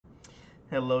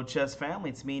Hello, chess family.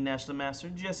 It's me, National Master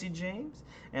Jesse James.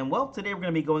 And well, today we're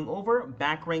going to be going over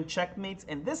back rank checkmates,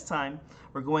 and this time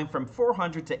we're going from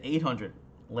 400 to 800.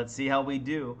 Let's see how we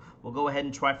do. We'll go ahead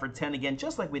and try for 10 again,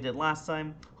 just like we did last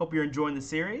time. Hope you're enjoying the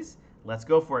series. Let's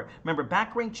go for it. Remember,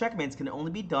 back rank checkmates can only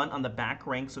be done on the back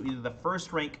rank, so either the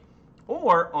first rank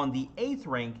or on the 8th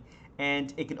rank,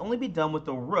 and it can only be done with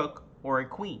a rook or a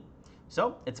queen.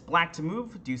 So, it's black to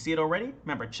move. Do you see it already?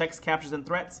 Remember, checks, captures, and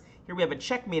threats. Here we have a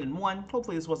checkmate in 1.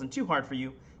 Hopefully this wasn't too hard for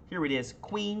you. Here it is.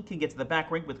 Queen can get to the back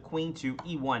rank with queen to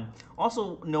e1.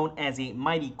 Also known as a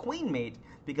mighty queen mate,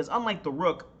 because unlike the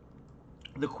rook,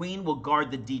 the queen will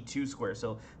guard the d2 square.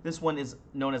 So this one is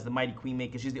known as the mighty queen mate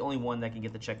because she's the only one that can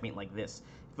get the checkmate like this.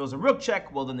 If it was a rook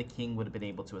check, well then the king would have been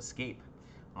able to escape.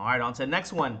 Alright, on to the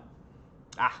next one.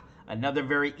 Another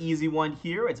very easy one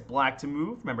here. It's black to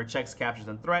move. Remember, checks, captures,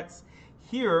 and threats.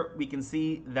 Here we can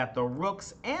see that the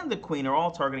rooks and the queen are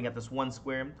all targeting at this one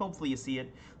square. Hopefully you see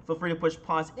it. Feel free to push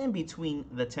pause in between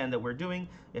the 10 that we're doing.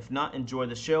 If not, enjoy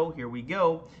the show. Here we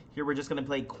go. Here we're just going to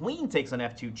play queen takes on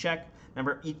f2 check.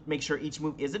 Remember, make sure each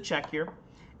move is a check here.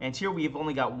 And here we've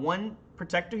only got one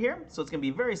protector here, so it's going to be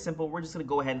very simple. We're just going to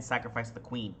go ahead and sacrifice the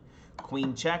queen.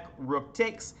 Queen check, rook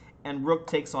takes, and rook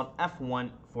takes on f1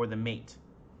 for the mate.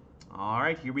 All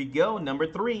right, here we go. Number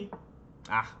 3.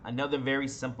 Another very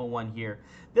simple one here.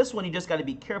 This one you just got to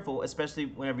be careful, especially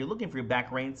whenever you're looking for your back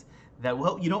ranks, that,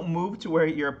 well, you don't move to where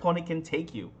your opponent can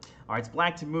take you. All right, it's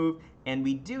black to move, and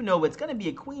we do know it's going to be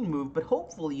a queen move, but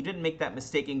hopefully you didn't make that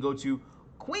mistake and go to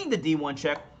queen to d1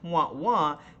 check, wah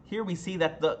wah. Here we see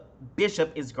that the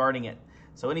bishop is guarding it.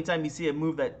 So anytime you see a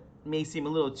move that may seem a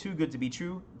little too good to be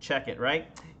true, check it, right?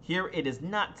 Here it does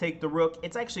not take the rook.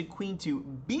 It's actually queen to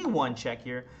b1 check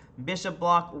here. Bishop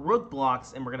block, rook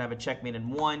blocks, and we're going to have a checkmate in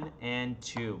 1 and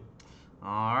 2.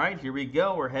 All right, here we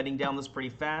go. We're heading down this pretty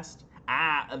fast.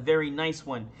 A very nice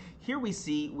one. Here we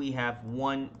see we have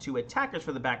 2 attackers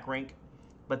for the back rank,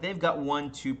 but they've got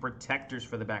 2 protectors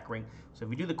for the back rank. So if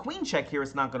we do the queen check here,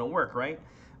 it's not going to work, right?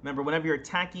 Remember, whenever you're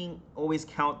attacking, always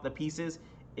count the pieces.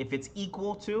 If it's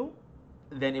equal to,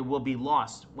 then it will be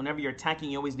lost. Whenever you're attacking,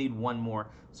 you always need 1 more.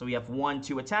 So we have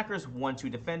 2 attackers, 2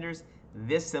 defenders.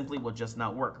 This simply will just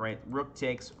not work, right? Rook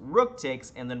takes,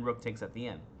 and then rook takes at the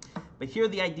end. But here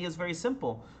the idea is very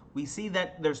simple. We see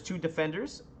that there's 2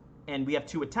 defenders, and we have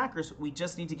 2 attackers. We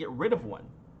just need to get rid of 1.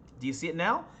 Do you see it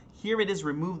now? Here it is,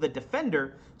 remove the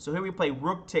defender. So here we play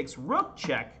rook takes, rook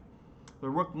check. The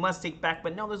rook must take back,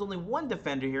 but no, there's only 1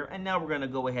 defender here, and now we're going to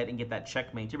go ahead and get that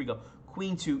checkmate. Here we go.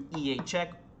 Queen to e8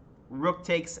 check, rook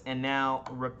takes, and now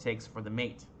rook takes for the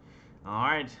mate. All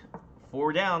right,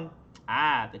 4 down.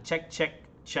 The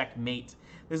checkmate.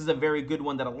 This is a very good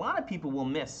one that a lot of people will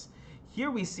miss.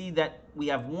 Here we see that we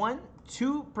have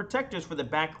 2 protectors for the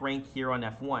back rank here on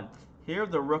f1. Here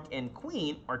the rook and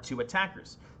queen are 2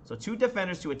 attackers. So 2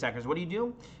 defenders, 2 attackers. What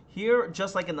do? Here,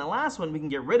 just like in the last one, we can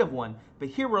get rid of 1. But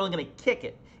here we're only going to kick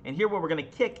it. And here what we're going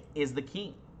to kick is the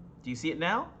king. Do you see it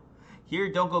now? Here,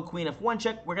 don't go queen f1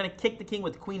 check. We're going to kick the king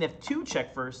with queen f2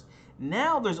 check first.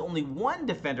 Now there's only 1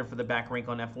 defender for the back rank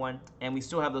on f1, and we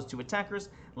still have those 2 attackers.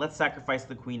 Let's sacrifice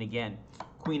the queen again.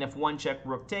 Queen f1 check,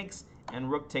 rook takes,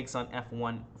 and rook takes on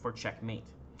f1 for checkmate.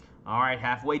 All right,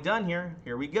 halfway done here.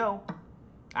 Here we go.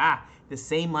 The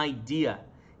same idea.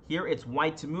 Here it's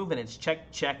white to move, and it's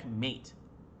check, checkmate.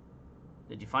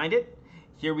 Did you find it?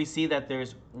 Here we see that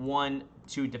there's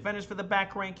 2 defenders for the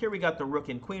back rank. Here we got the rook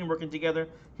and queen working together.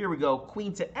 Here we go,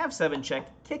 queen to f7 check,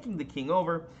 kicking the king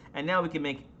over, and now we can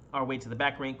make our way to the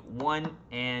back rank, 1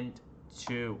 and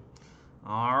 2.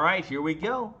 All right, here we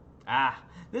go.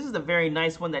 This is a very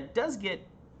nice one that does get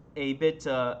a bit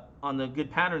on the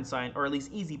good pattern sign, or at least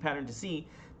easy pattern to see,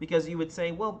 because you would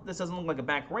say, well, this doesn't look like a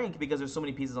back rank because there's so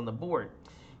many pieces on the board.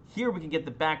 Here we can get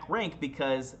the back rank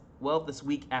because, well, this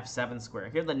weak f7 square.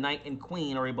 Here the knight and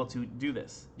queen are able to do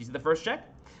this. You see the first check?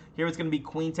 Here it's going to be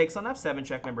queen takes on f7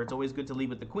 check. Remember, it's always good to lead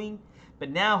with the queen. But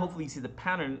now, hopefully, you see the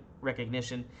pattern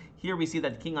recognition. Here we see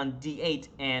that the king on d8,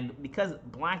 and because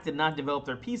black did not develop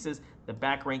their pieces, the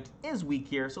back rank is weak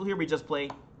here. So here we just play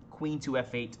queen to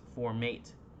f8 for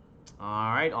mate.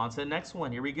 All right, on to the next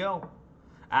one. Here we go.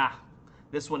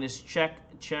 This one is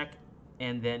check, check,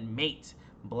 and then mate.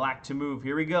 Black to move.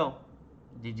 Here we go.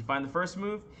 Did you find the first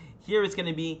move? Here it's going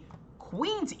to be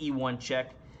queen to e1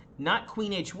 check, not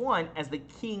queen h1, as the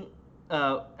king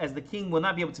will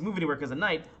not be able to move anywhere because of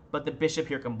knight, but the bishop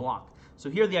here can block. So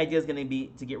here the idea is going to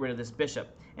be to get rid of this bishop.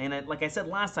 And like I said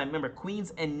last time, remember,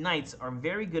 queens and knights are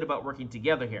very good about working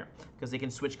together here because they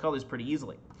can switch colors pretty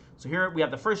easily. So here we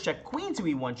have the first check, queen to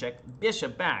e1 check,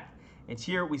 bishop back. And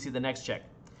here we see the next check.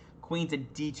 Queen to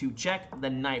d2 check, the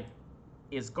knight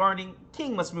is guarding,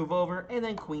 king must move over, and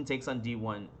then queen takes on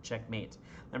d1, checkmate.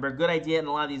 Remember, a good idea in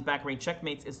a lot of these back rank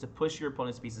checkmates is to push your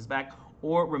opponent's pieces back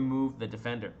or remove the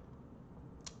defender.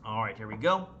 All right, here we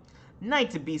go.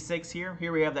 Knight to b6 here.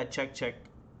 Here we have that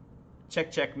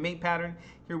check-check-mate pattern.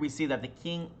 Here we see that the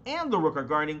king and the rook are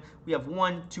guarding. We have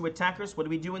 1, 2 attackers. What do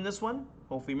we do in this one?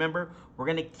 Hopefully, remember, we're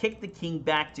going to kick the king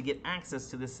back to get access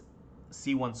to this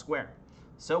c1 square.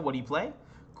 So what do you play?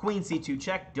 Queen c2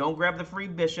 check. Don't grab the free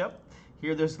bishop.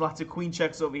 Here, there's lots of queen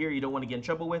checks over here you don't want to get in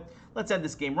trouble with. Let's end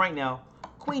this game right now.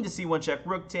 Queen to c1 check,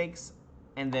 rook takes,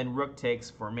 and then rook takes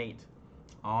for mate.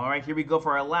 All right, here we go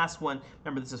for our last one.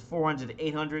 Remember, this is 400 to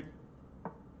 800.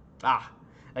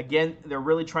 Again, they're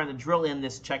really trying to drill in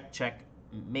this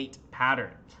check-check-mate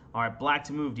pattern. All right, black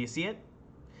to move. Do you see it?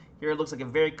 Here it looks like a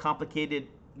very complicated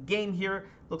game here.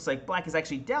 Looks like black is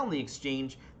actually down the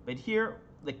exchange, but here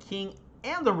the king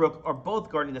and the rook are both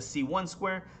guarding the c1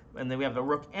 square, and then we have the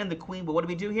rook and the queen. But what do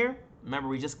we do here? Remember,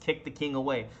 we just kicked the king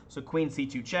away. So queen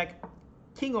c2 check,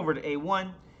 king over to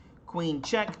a1, queen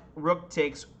check, rook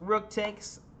takes,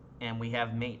 and we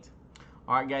have mate.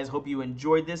 All right, guys, hope you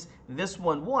enjoyed this. This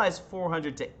one was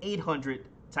 400 to 800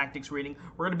 tactics rating.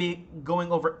 We're going to be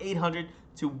going over 800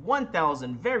 to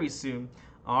 1,000 very soon.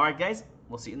 All right, guys,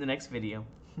 we'll see you in the next video.